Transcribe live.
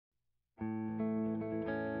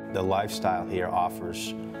The lifestyle here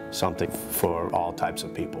offers something for all types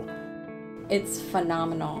of people. It's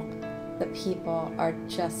phenomenal. The people are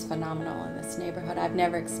just phenomenal in this neighborhood. I've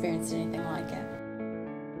never experienced anything like it.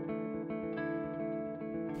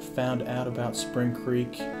 Found out about Spring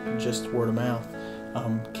Creek just word of mouth.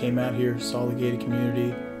 Came out here, saw the gated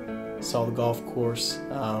community, saw the golf course,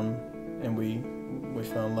 and we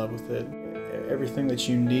fell in love with it. Everything that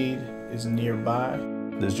you need is nearby.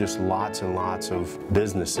 There's just lots and lots of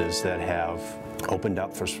businesses that have opened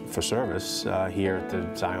up for service here at the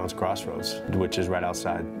Zion's Crossroads, which is right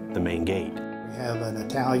outside the main gate. We have an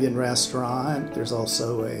Italian restaurant. There's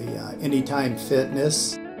also a Anytime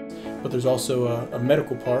Fitness. But there's also a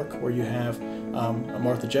medical park where you have a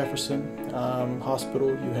Martha Jefferson hospital,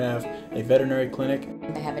 you have a veterinary clinic.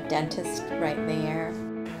 They have a dentist right there.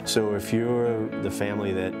 So if you're the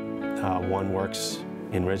family that one works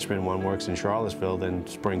in Richmond, one works in Charlottesville, then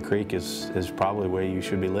Spring Creek is probably where you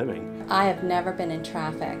should be living. I have never been in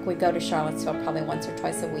traffic. We go to Charlottesville probably once or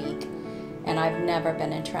twice a week, and I've never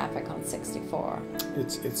been in traffic on 64.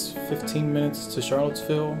 It's 15 minutes to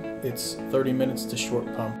Charlottesville, it's 30 minutes to Short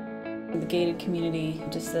Pump. The gated community,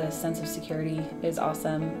 just the sense of security is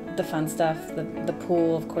awesome. The fun stuff, the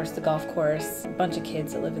pool, of course, the golf course, a bunch of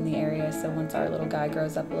kids that live in the area, so once our little guy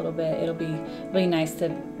grows up a little bit, it'll be really nice to,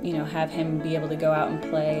 have him be able to go out and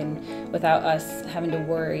play, and without us having to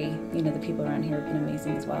worry, the people around here have been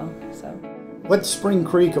amazing as well. So What Spring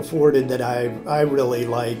Creek afforded that I really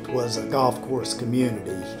liked was a golf course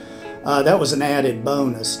community. That was an added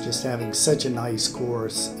bonus, just having such a nice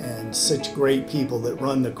course and such great people that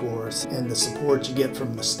run the course and the support you get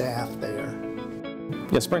from the staff there.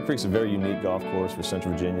 Yeah, Spring Creek's a very unique golf course for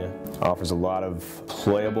Central Virginia. Offers a lot of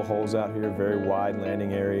playable holes out here, very wide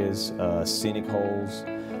landing areas, scenic holes.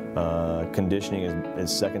 Conditioning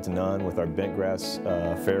is second to none with our bent grass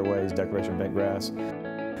fairways, decoration bent grass.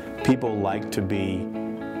 People like to be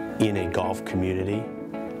in a golf community,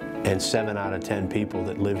 and 7 out of 10 people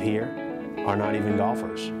that live here are not even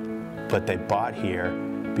golfers, but they bought here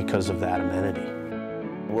because of that amenity.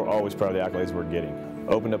 We're always proud of the accolades we're getting.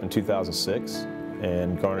 Opened up in 2006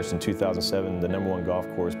 and garnished in 2007 the #1 golf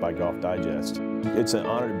course by Golf Digest. It's an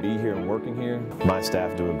honor to be here and working here. My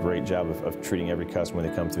staff do a great job of treating every customer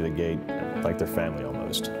when they come through the gate like their family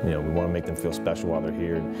almost. We want to make them feel special while they're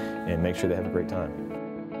here and make sure they have a great time.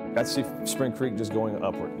 I see Spring Creek just going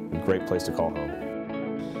upward. A great place to call home.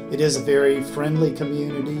 It is a very friendly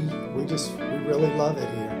community. We really love it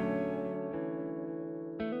here.